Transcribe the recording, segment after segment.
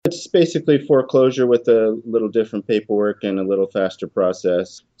It's basically foreclosure with a little different paperwork and a little faster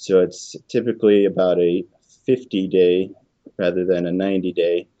process. So it's typically about a 50-day rather than a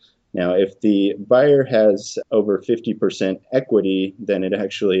 90-day. Now, if the buyer has over 50% equity, then it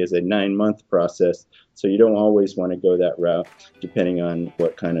actually is a 9-month process. So you don't always want to go that route, depending on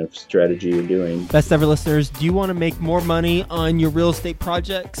what kind of strategy you're doing. Best ever listeners, do you want to make more money on your real estate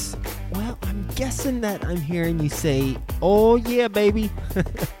projects? Well, I'm guessing that I'm hearing you say, oh yeah, baby.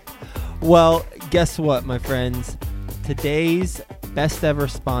 Well, guess what, my friends? Today's best ever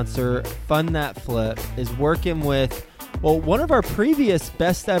sponsor, Fund That Flip, is working with one of our previous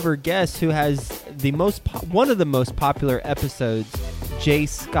best ever guests who has one of the most popular episodes, Jay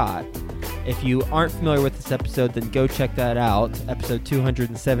Scott. If you aren't familiar with this episode, then go check that out, episode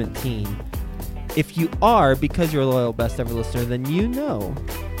 217. If you are, because you're a loyal best ever listener, then you know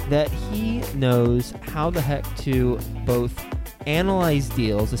that he knows how the heck to both analyze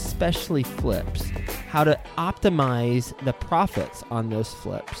deals, especially flips, how to optimize the profits on those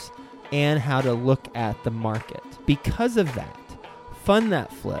flips, and how to look at the market. Because of that, Fund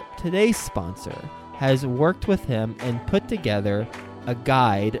That Flip, today's sponsor, has worked with him and put together a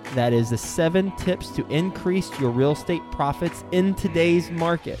guide that is the 7 tips to increase your real estate profits in today's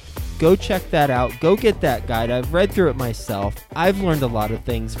market. Go check that out. Go get that guide. I've read through it myself. I've learned a lot of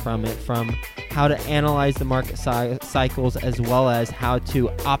things from it, from how to analyze the market cycles, as well as how to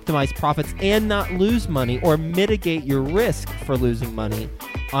optimize profits and not lose money or mitigate your risk for losing money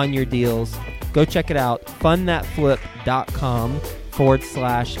on your deals. Go check it out.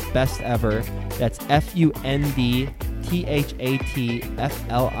 fundthatflip.com/best ever. That's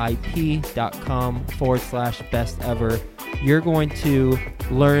fundthatflip.com/best ever. You're going to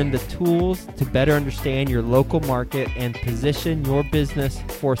learn the tools to better understand your local market and position your business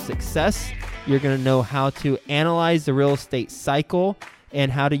for success. You're going to know how to analyze the real estate cycle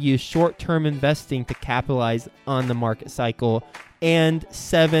and how to use short-term investing to capitalize on the market cycle, and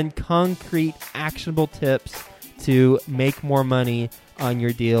 7 concrete actionable tips to make more money on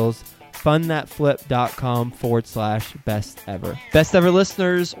your deals. fundthatflip.com/best ever. Best ever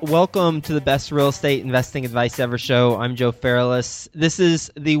listeners, welcome to the best real estate investing advice ever show. I'm Joe Fairless. This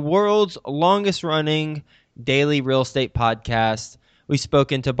is the world's longest running daily real estate podcast. We've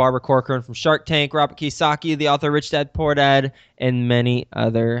spoken to Barbara Corcoran from Shark Tank, Robert Kiyosaki, the author Rich Dad Poor Dad, and many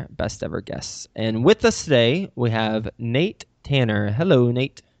other best ever guests. And with us today, we have Nate Tanner. Hello,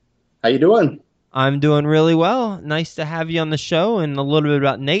 Nate. How you doing? I'm doing really well. Nice to have you on the show. And a little bit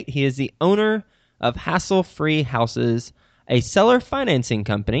about Nate. He is the owner of Hassle Free Houses, a seller financing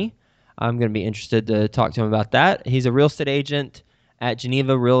company. I'm going to be interested to talk to him about that. He's a real estate agent at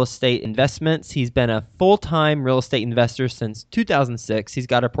Geneva Real Estate Investments. He's been a full-time real estate investor since 2006. He's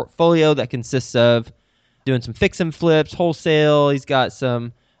got a portfolio that consists of doing some fix and flips, wholesale. He's got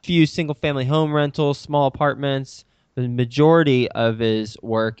some few single-family home rentals, small apartments. The majority of his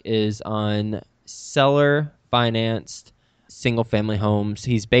work is on seller-financed single-family homes.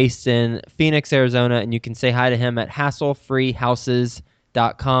 He's based in Phoenix, Arizona, and you can say hi to him at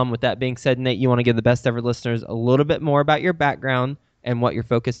hasslefreehouses.com. With that being said, Nate, you want to give the best ever listeners a little bit more about your background and what you're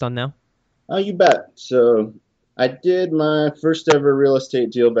focused on now? Oh, you bet. So I did my first ever real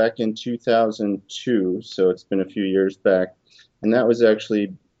estate deal back in 2002, so it's been a few years back. And that was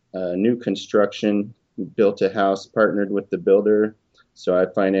actually new construction, built a house, partnered with the builder. So I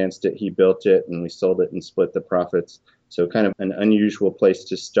financed it, he built it, and we sold it and split the profits. So kind of an unusual place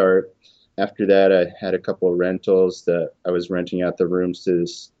to start. After that, I had a couple of rentals that I was renting out the rooms to the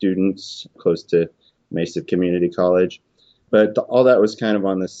students close to Mesa Community College. But all that was kind of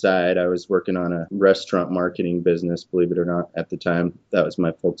on the side. I was working on a restaurant marketing business, believe it or not, at the time. That was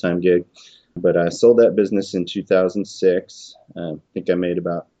my full-time gig. But I sold that business in 2006. I think I made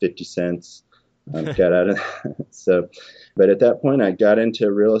about 50 cents. Got out of so, but at that point, I got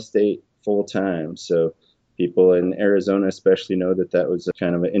into real estate full-time. So people in Arizona especially know that that was a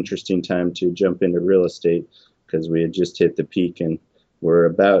kind of an interesting time to jump into real estate because we had just hit the peak and were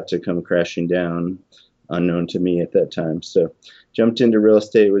about to come crashing down, unknown to me at that time. So jumped into real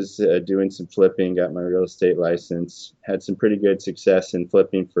estate, was doing some flipping, got my real estate license, had some pretty good success in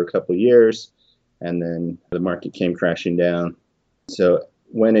flipping for a couple of years, and then the market came crashing down. So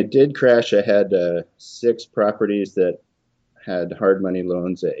when it did crash, I had 6 properties that had hard money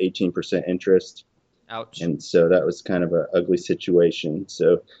loans at 18% interest. Ouch. And so that was kind of an ugly situation.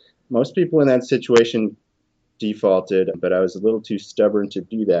 So most people in that situation defaulted, but I was a little too stubborn to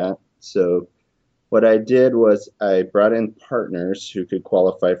do that. So what I did was I brought in partners who could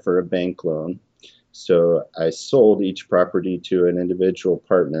qualify for a bank loan. So I sold each property to an individual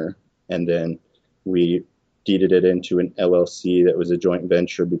partner, and then we deeded it into an LLC that was a joint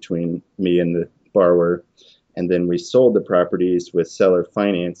venture between me and the borrower. And then we sold the properties with seller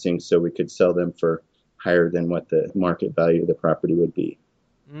financing so we could sell them for higher than what the market value of the property would be.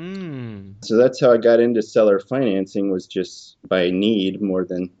 So that's how I got into seller financing, was just by need more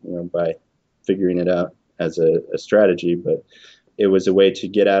than by figuring it out as a strategy. But it was a way to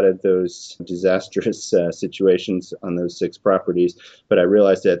get out of those disastrous situations on those 6 properties. But I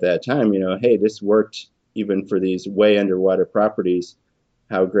realized at that time, hey, this worked even for these way underwater properties.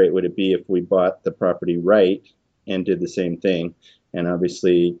 How great would it be if we bought the property right and did the same thing? And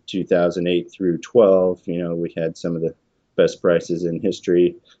obviously 2008 through 12, we had some of the best prices in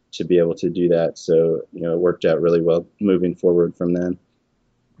history to be able to do that. So, it worked out really well moving forward from then.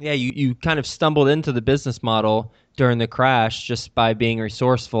 Yeah, you kind of stumbled into the business model during the crash just by being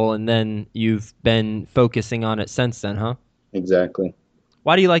resourceful, and then you've been focusing on it since then, huh? Exactly.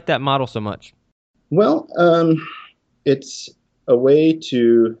 Why do you like that model so much? Well, it's a way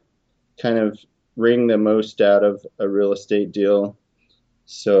to kind of wring the most out of a real estate deal.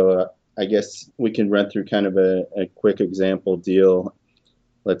 So I guess we can run through kind of a quick example deal.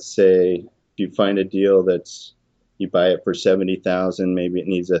 Let's say if you find a deal you buy it for $70,000, maybe it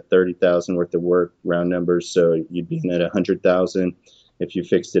needs a $30,000 worth of work, round numbers, so you'd be in at $100,000. If you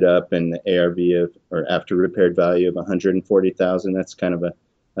fixed it up and the ARV or after repaired value of $140,000, that's kind of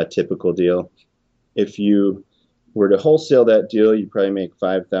a typical deal. If you were to wholesale that deal, you'd probably make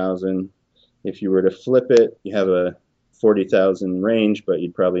 $5,000. If you were to flip it, you have a $40,000 range, but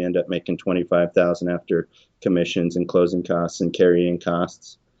you'd probably end up making $25,000 after commissions and closing costs and carrying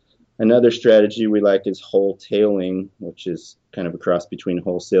costs. Another strategy we like is wholetailing, which is kind of a cross between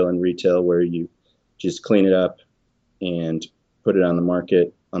wholesale and retail, where you just clean it up and put it on the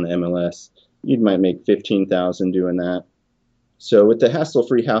market on the MLS. You might make $15,000 doing that. So with the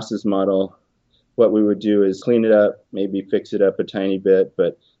hassle-free houses model, what we would do is clean it up, maybe fix it up a tiny bit,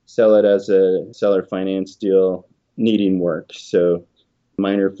 but sell it as a seller finance deal needing work. So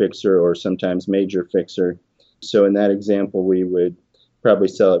minor fixer or sometimes major fixer. So in that example, we would probably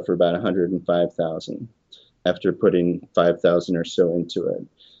sell it for about $105,000 after putting $5,000 or so into it.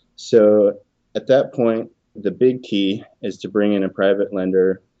 So at that point, the big key is to bring in a private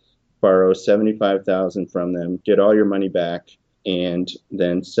lender, borrow $75,000 from them, get all your money back, and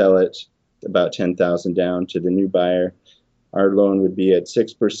then sell it about $10,000 down to the new buyer. Our loan would be at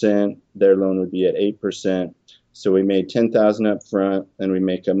 6%, their loan would be at 8%. So we made $10,000 up front, and we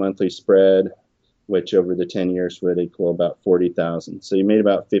make a monthly spread, which over the 10 years would equal about $40,000. So you made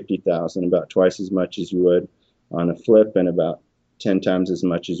about $50,000, about twice as much as you would on a flip and about 10 times as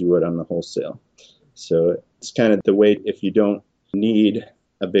much as you would on the wholesale. So it's kind of the way, if you don't need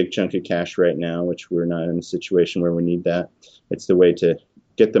a big chunk of cash right now, which we're not in a situation where we need that, it's the way to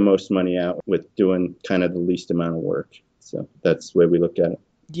get the most money out with doing kind of the least amount of work. So that's the way we look at it.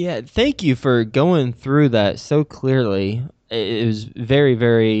 Yeah, thank you for going through that so clearly. It was very,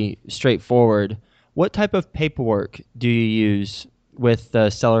 very straightforward. What type of paperwork do you use with the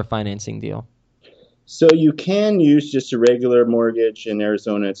seller financing deal? So you can use just a regular mortgage. In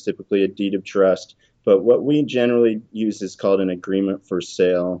Arizona, it's typically a deed of trust. But what we generally use is called an agreement for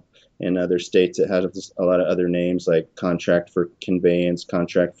sale. In other states, it has a lot of other names like contract for conveyance,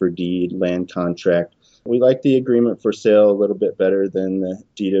 contract for deed, land contract. We like the agreement for sale a little bit better than the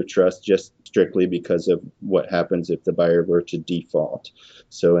deed of trust, just strictly because of what happens if the buyer were to default.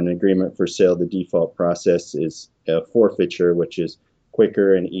 So an agreement for sale, the default process is a forfeiture, which is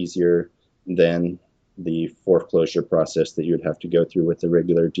quicker and easier than the foreclosure process that you would have to go through with a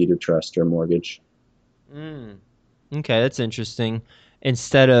regular deed of trust or mortgage. Okay, that's interesting.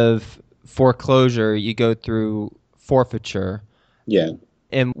 Instead of foreclosure, you go through forfeiture. Yeah.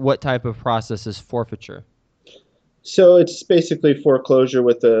 And what type of process is forfeiture? So it's basically foreclosure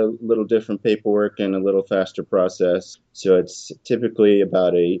with a little different paperwork and a little faster process. So it's typically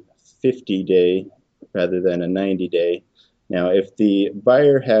about a 50-day rather than a 90-day. Now, if the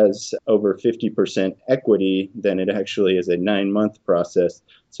buyer has over 50% equity, then it actually is a 9-month process.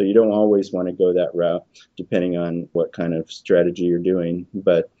 So you don't always want to go that route, depending on what kind of strategy you're doing.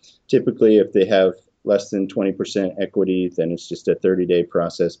 But typically, if they have less than 20% equity, then it's just a 30-day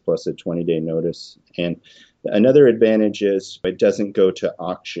process plus a 20-day notice. And another advantage is it doesn't go to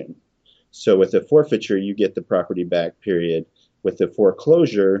auction. So with a forfeiture, you get the property back, period. With the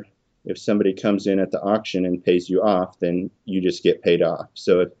foreclosure, if somebody comes in at the auction and pays you off, then you just get paid off.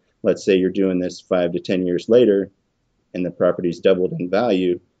 So if, let's say you're doing this 5 to 10 years later and the property's doubled in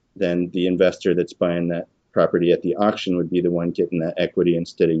value, then the investor that's buying that property at the auction would be the one getting that equity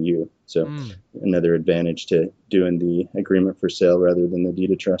instead of you. So another advantage to doing the agreement for sale rather than the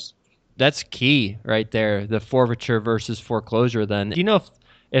deed of trust. That's key right there, the forfeiture versus foreclosure then. Do you know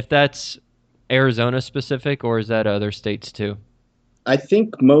if that's Arizona specific or is that other states too? I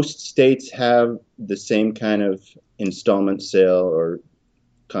think most states have the same kind of installment sale or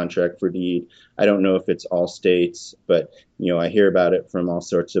contract for deed. I don't know if it's all states, but I hear about it from all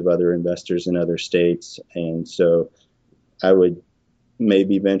sorts of other investors in other states, and so I would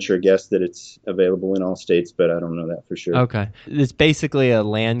maybe venture a guess that it's available in all states, but I don't know that for sure. Okay. It's basically a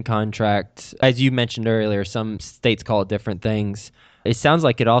land contract. As you mentioned earlier, some states call it different things. It sounds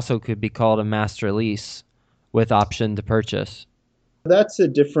like it also could be called a master lease with option to purchase. That's a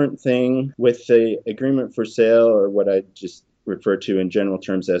different thing with the agreement for sale, or what I just refer to in general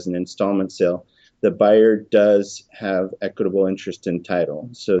terms as an installment sale. The buyer does have equitable interest in title.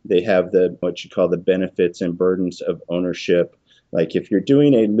 So they have the what you call the benefits and burdens of ownership. Like if you're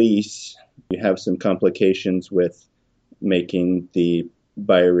doing a lease, you have some complications with making the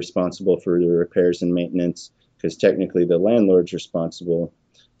buyer responsible for the repairs and maintenance because technically the landlord's responsible.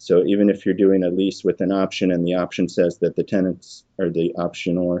 So even if you're doing a lease with an option and the option says that the tenants or the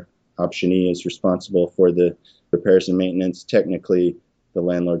option or optionee is responsible for the repairs and maintenance, technically the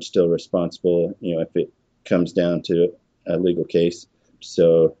landlord's still responsible, if it comes down to a legal case.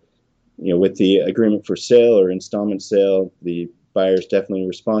 So, with the agreement for sale or installment sale, the buyer is definitely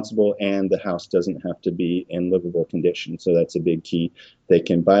responsible and the house doesn't have to be in livable condition. So that's a big key. They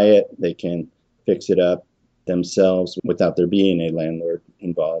can buy it, they can fix it up themselves without there being a landlord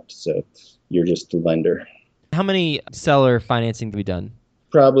involved. So you're just the lender. How many seller financing have you done?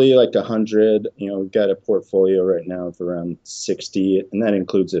 Probably like 100. We've got a portfolio right now of around 60, and that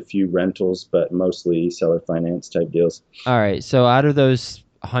includes a few rentals, but mostly seller finance type deals. All right. So out of those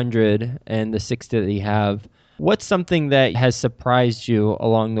 100 and the 60 that you have, what's something that has surprised you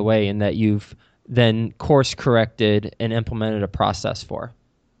along the way and that you've then course corrected and implemented a process for?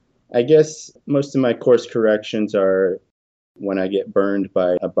 I guess most of my course corrections are when I get burned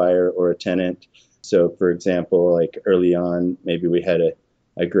by a buyer or a tenant. So, for example, like early on, maybe we had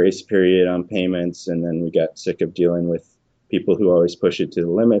a grace period on payments, and then we got sick of dealing with people who always push it to the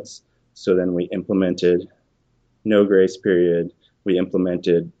limits. So then we implemented no grace period. We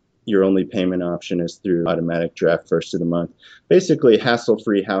implemented your only payment option is through automatic draft first of the month. Basically,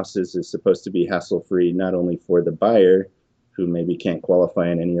 hassle-free houses is supposed to be hassle-free not only for the buyer, who maybe can't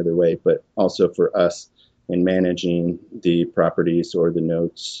qualify in any other way, but also for us in managing the properties or the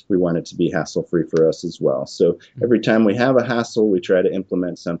notes. We want it to be hassle-free for us as well. So every time we have a hassle, we try to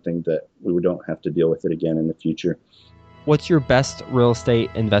implement something that we don't have to deal with it again in the future. What's your best real estate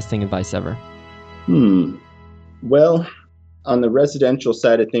investing advice ever? Well, on the residential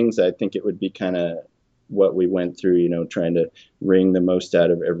side of things, I think it would be kind of what we went through, trying to wring the most out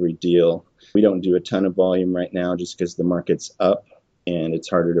of every deal. We don't do a ton of volume right now just because the market's up and it's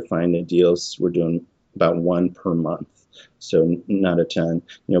harder to find the deals. We're doing about one per month, so not a ton.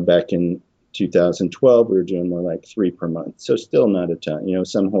 Back in 2012, we were doing more like 3 per month, so still not a ton.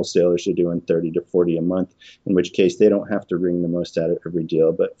 Some wholesalers are doing 30 to 40 a month, in which case they don't have to wring the most out of every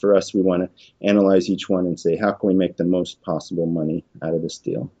deal. But for us, we want to analyze each one and say, how can we make the most possible money out of this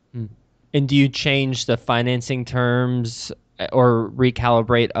deal? And do you change the financing terms or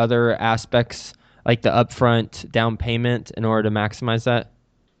recalibrate other aspects like the upfront down payment in order to maximize that?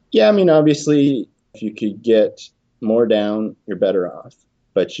 Yeah, obviously, if you could get more down, you're better off.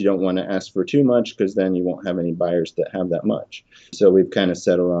 But you don't want to ask for too much because then you won't have any buyers that have that much. So we've kind of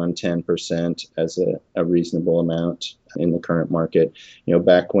settled on 10% as a reasonable amount in the current market.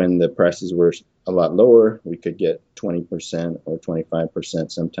 Back when the prices were a lot lower, we could get 20% or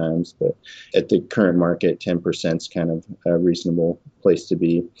 25% sometimes. But at the current market, 10% is kind of a reasonable place to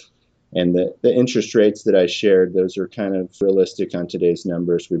be. And the interest rates that I shared, those are kind of realistic on today's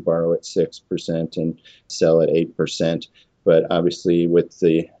numbers. We borrow at 6% and sell at 8%. But obviously, with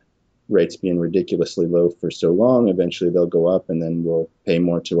the rates being ridiculously low for so long, eventually they'll go up, and then we'll pay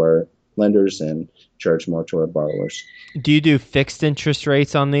more to our lenders and charge more to our borrowers. Do you do fixed interest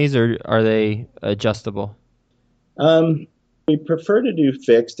rates on these, or are they adjustable? We prefer to do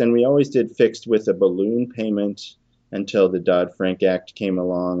fixed, and we always did fixed with a balloon payment until the Dodd-Frank Act came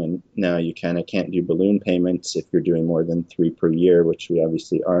along, and now you kind of can't do balloon payments if you're doing more than 3 per year, which we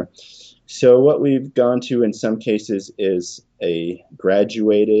obviously are. So what we've gone to in some cases is a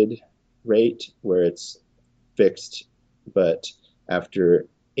graduated rate where it's fixed, but after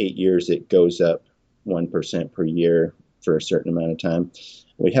 8 years it goes up 1% per year for a certain amount of time.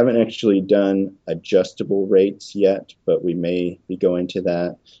 We haven't actually done adjustable rates yet, but we may be going to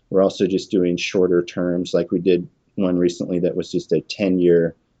that. We're also just doing shorter terms, like we did one recently that was just a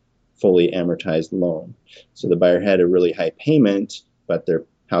 10-year fully amortized loan. So the buyer had a really high payment, but their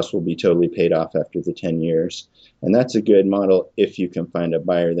house will be totally paid off after the 10 years. And that's a good model if you can find a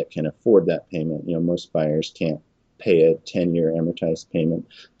buyer that can afford that payment. Most buyers can't pay a 10-year amortized payment,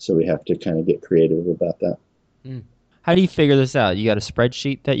 so we have to kind of get creative about that. How do you figure this out? You got a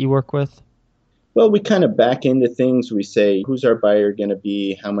spreadsheet that you work with? Well, we kind of back into things. We say, who's our buyer going to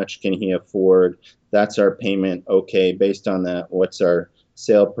be? How much can he afford? That's our payment. Okay, based on that, what's our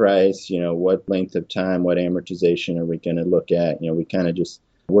sale price? What length of time, what amortization are we going to look at? We kind of just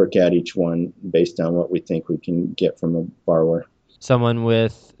work out each one based on what we think we can get from a borrower. Someone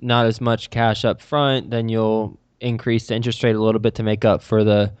with not as much cash up front, then you'll increase the interest rate a little bit to make up for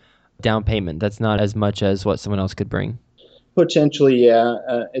the down payment. That's not as much as what someone else could bring. Potentially, yeah.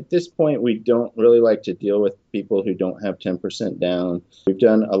 At this point, we don't really like to deal with people who don't have 10% down. We've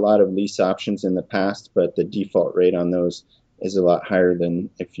done a lot of lease options in the past, but the default rate on those is a lot higher than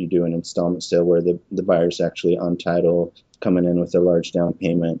if you do an installment sale where the buyer's actually on title, coming in with a large down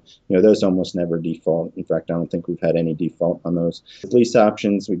payment. Those almost never default. In fact, I don't think we've had any default on those. With lease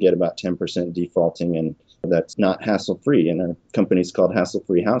options, we get about 10% defaulting, and that's not hassle-free. And our company's called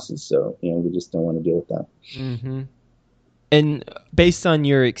Hassle-Free Houses, so we just don't want to deal with that. Mm-hmm. And based on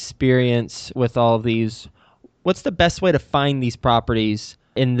your experience with all of these, what's the best way to find these properties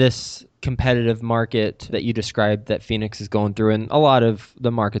in this competitive market that you described that Phoenix is going through and a lot of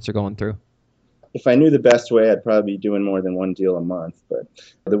the markets are going through? If I knew the best way, I'd probably be doing more than one deal a month. But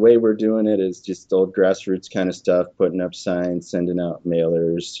the way we're doing it is just old grassroots kind of stuff, putting up signs, sending out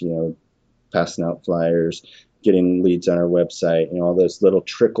mailers, passing out flyers, getting leads on our website, all those little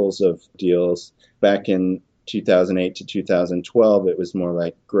trickles of deals. Back in 2008 to 2012, it was more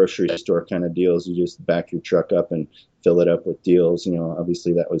like grocery store kind of deals. You just back your truck up and fill it up with deals.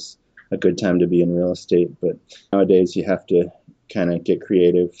 Obviously that was a good time to be in real estate, but nowadays you have to kind of get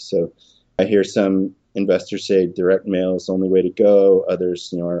creative. So I hear some investors say direct mail is the only way to go.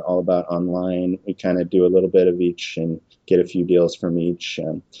 Others, are all about online. We kind of do a little bit of each and get a few deals from each.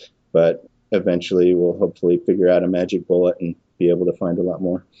 But eventually we'll hopefully figure out a magic bullet and be able to find a lot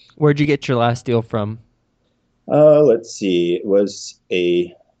more. Where'd you get your last deal from? Let's see. It was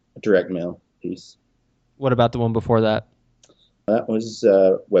a direct mail piece. What about the one before that? That was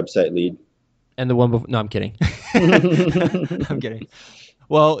a website lead. And the one before? No, I'm kidding. I'm kidding.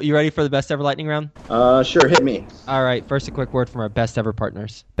 Well, you ready for the best ever lightning round? Sure, hit me. All right, first a quick word from our best ever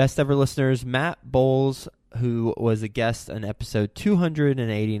partners. Best ever listeners, Matt Bowles, who was a guest on episode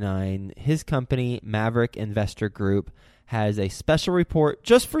 289. His company, Maverick Investor Group, has a special report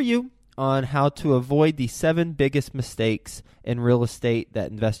just for you on how to avoid the 7 biggest mistakes in real estate that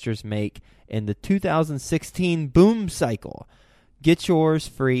investors make in the 2016 boom cycle. Get yours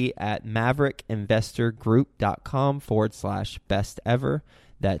free at maverickinvestorgroup.com/best ever.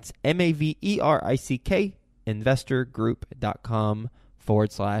 That's MAVERICK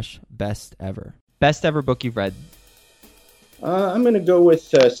investorgroup.com/best ever. Best ever book you've read? I'm going to go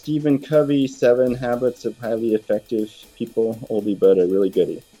with Stephen Covey, 7 Habits of Highly Effective People. Oldie but a really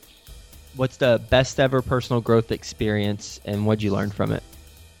goodie. What's the best ever personal growth experience and what'd you learn from it?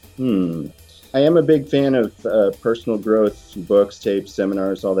 I am a big fan of personal growth books, tapes,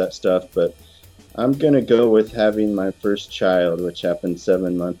 seminars, all that stuff, but I'm going to go with having my first child, which happened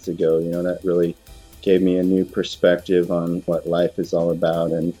 7 months ago. That really gave me a new perspective on what life is all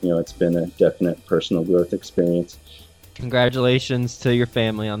about, and it's been a definite personal growth experience. Congratulations to your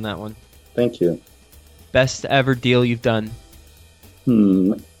family on that one. Thank you. Best ever deal you've done?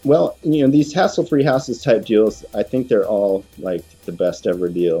 Well, these hassle-free houses type deals, I think they're all like the best ever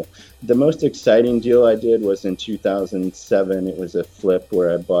deal. The most exciting deal I did was in 2007. It was a flip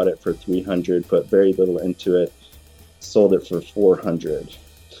where I bought it for $300, put very little into it, sold it for $400.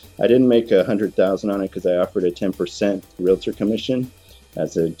 I didn't make $100,000 on it because I offered a 10% realtor commission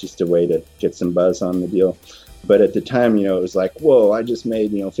as just a way to get some buzz on the deal. But at the time, it was like, whoa, I just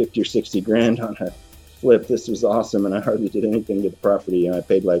made 50 or 60 grand on a flip. This was awesome, and I hardly did anything to the property. I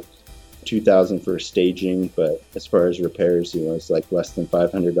paid like $2,000 for staging, but as far as repairs, it was like less than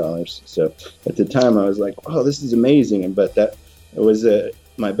 $500. So at the time, I was like, "Oh, this is amazing!" But it was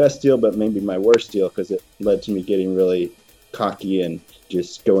my best deal, but maybe my worst deal because it led to me getting really cocky and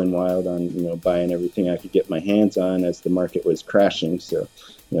just going wild on buying everything I could get my hands on as the market was crashing. So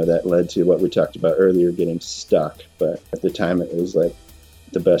that led to what we talked about earlier, getting stuck. But at the time, it was like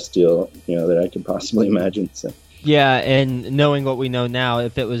the best deal that I could possibly imagine. So yeah, and knowing what we know now,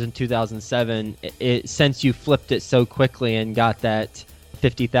 if it was in 2007, since you flipped it so quickly and got that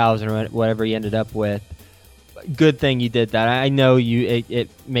 50,000 or whatever you ended up with, good thing you did that. I know it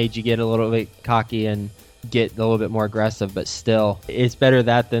made you get a little bit cocky and get a little bit more aggressive, but still, it's better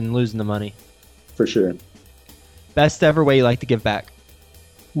that than losing the money. For sure. Best ever way you like to give back?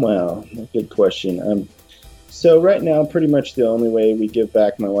 Well, good question. So right now, pretty much the only way we give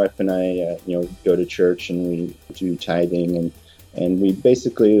back, my wife and I, go to church and we do tithing, and we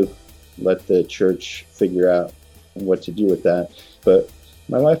basically let the church figure out what to do with that. But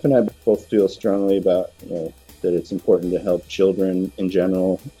my wife and I both feel strongly about that it's important to help children in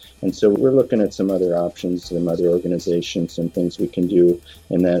general, and so we're looking at some other options, some other organizations, some things we can do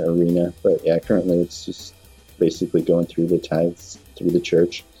in that arena. But yeah, currently it's just basically going through the tithes through the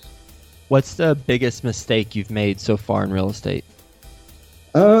church. What's the biggest mistake you've made so far in real estate?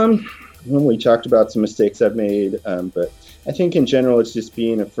 Well, we talked about some mistakes I've made, but I think in general it's just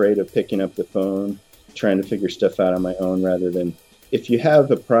being afraid of picking up the phone, trying to figure stuff out on my own, rather than if you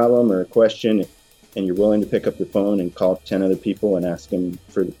have a problem or a question and you're willing to pick up the phone and call 10 other people and ask them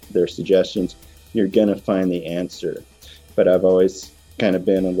for their suggestions, you're going to find the answer. But I've always kind of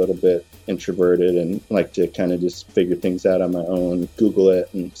been a little bit introverted and like to kind of just figure things out on my own, Google it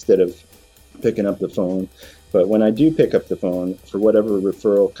instead of picking up the phone. But when I do pick up the phone, for whatever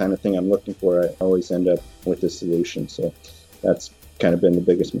referral kind of thing I'm looking for, I always end up with a solution. So that's kind of been the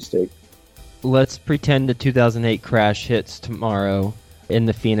biggest mistake. Let's pretend the 2008 crash hits tomorrow in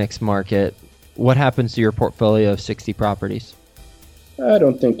the Phoenix market. What happens to your portfolio of 60 properties? I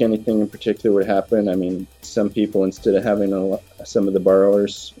don't think anything in particular would happen. I mean, some people, instead of having some of the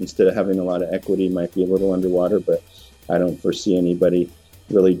borrowers, instead of having a lot of equity, might be a little underwater, but I don't foresee anybody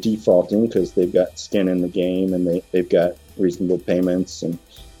really defaulting because they've got skin in the game and they've got reasonable payments, and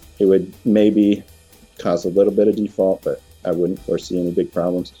it would maybe cause a little bit of default, but I wouldn't foresee any big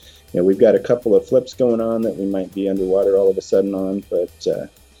problems. We've got a couple of flips going on that we might be underwater all of a sudden on, but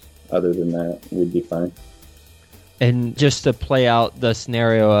other than that, we'd be fine. And just to play out the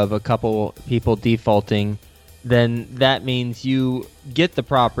scenario of a couple people defaulting, then that means you get the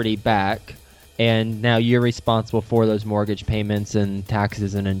property back, and now you're responsible for those mortgage payments and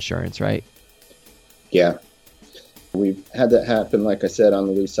taxes and insurance, right? Yeah. We've had that happen, like I said, on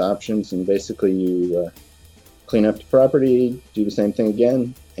the lease options, and basically you clean up the property, do the same thing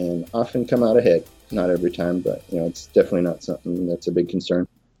again, and often come out ahead. Not every time, but it's definitely not something that's a big concern.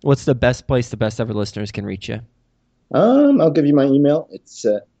 What's the best place the best ever listeners can reach you? I'll give you my email. It's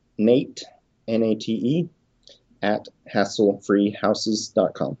Nate, Nate, at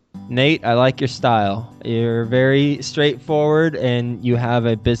hasslefreehouses.com. Nate, I like your style. You're very straightforward, and you have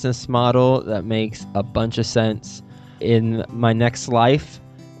a business model that makes a bunch of sense. In my next life,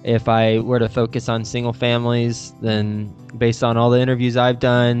 if I were to focus on single families, then based on all the interviews I've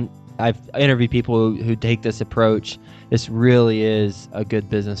done, I've interviewed people who take this approach. This really is a good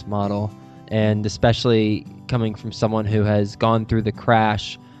business model, and especially coming from someone who has gone through the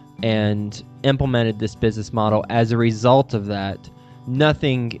crash and implemented this business model. As a result of that,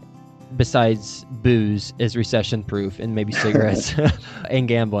 nothing besides booze is recession proof, and maybe cigarettes and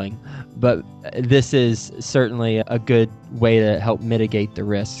gambling. But this is certainly a good way to help mitigate the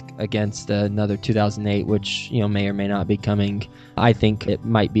risk against another 2008, which may or may not be coming. I think it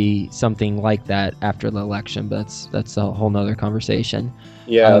might be something like that after the election, but that's a whole nother conversation.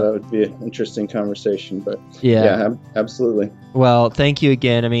 Yeah, that would be an interesting conversation, but yeah, absolutely. Well, thank you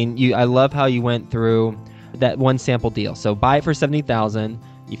again. I mean, I love how you went through that one sample deal. So buy it for $70,000,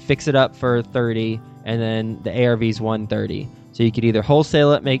 you fix it up for $30,000, and then the ARV is $130,000. So you could either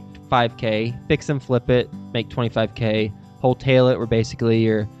wholesale it, make $5,000, fix and flip it, make $25,000, wholesale it, where basically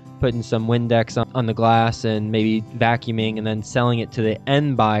you're putting some Windex on the glass and maybe vacuuming and then selling it to the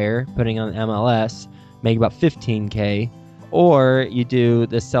end buyer, putting on MLS, make about $15,000. Or you do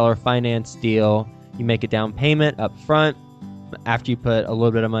the seller finance deal, you make a down payment up front after you put a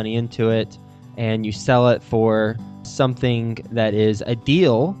little bit of money into it, and you sell it for something that is a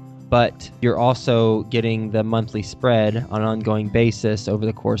deal, but you're also getting the monthly spread on an ongoing basis over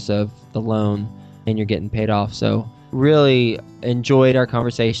the course of the loan, and you're getting paid off. So really enjoyed our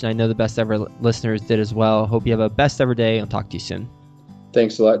conversation. I know the best ever listeners did as well. Hope you have a best ever day. I'll talk to you soon.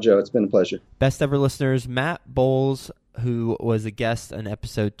 Thanks a lot, Joe. It's been a pleasure. Best ever listeners, Matt Bowles, who was a guest on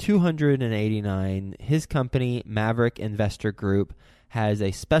episode 289. His company, Maverick Investor Group, has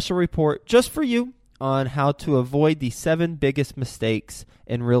a special report just for you on how to avoid the 7 biggest mistakes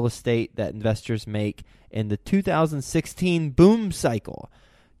in real estate that investors make in the 2016 boom cycle.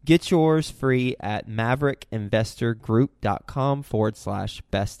 Get yours free at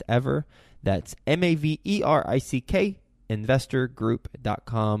maverickinvestorgroup.com/best ever. That's MAVERICK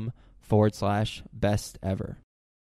investorgroup.com/best ever.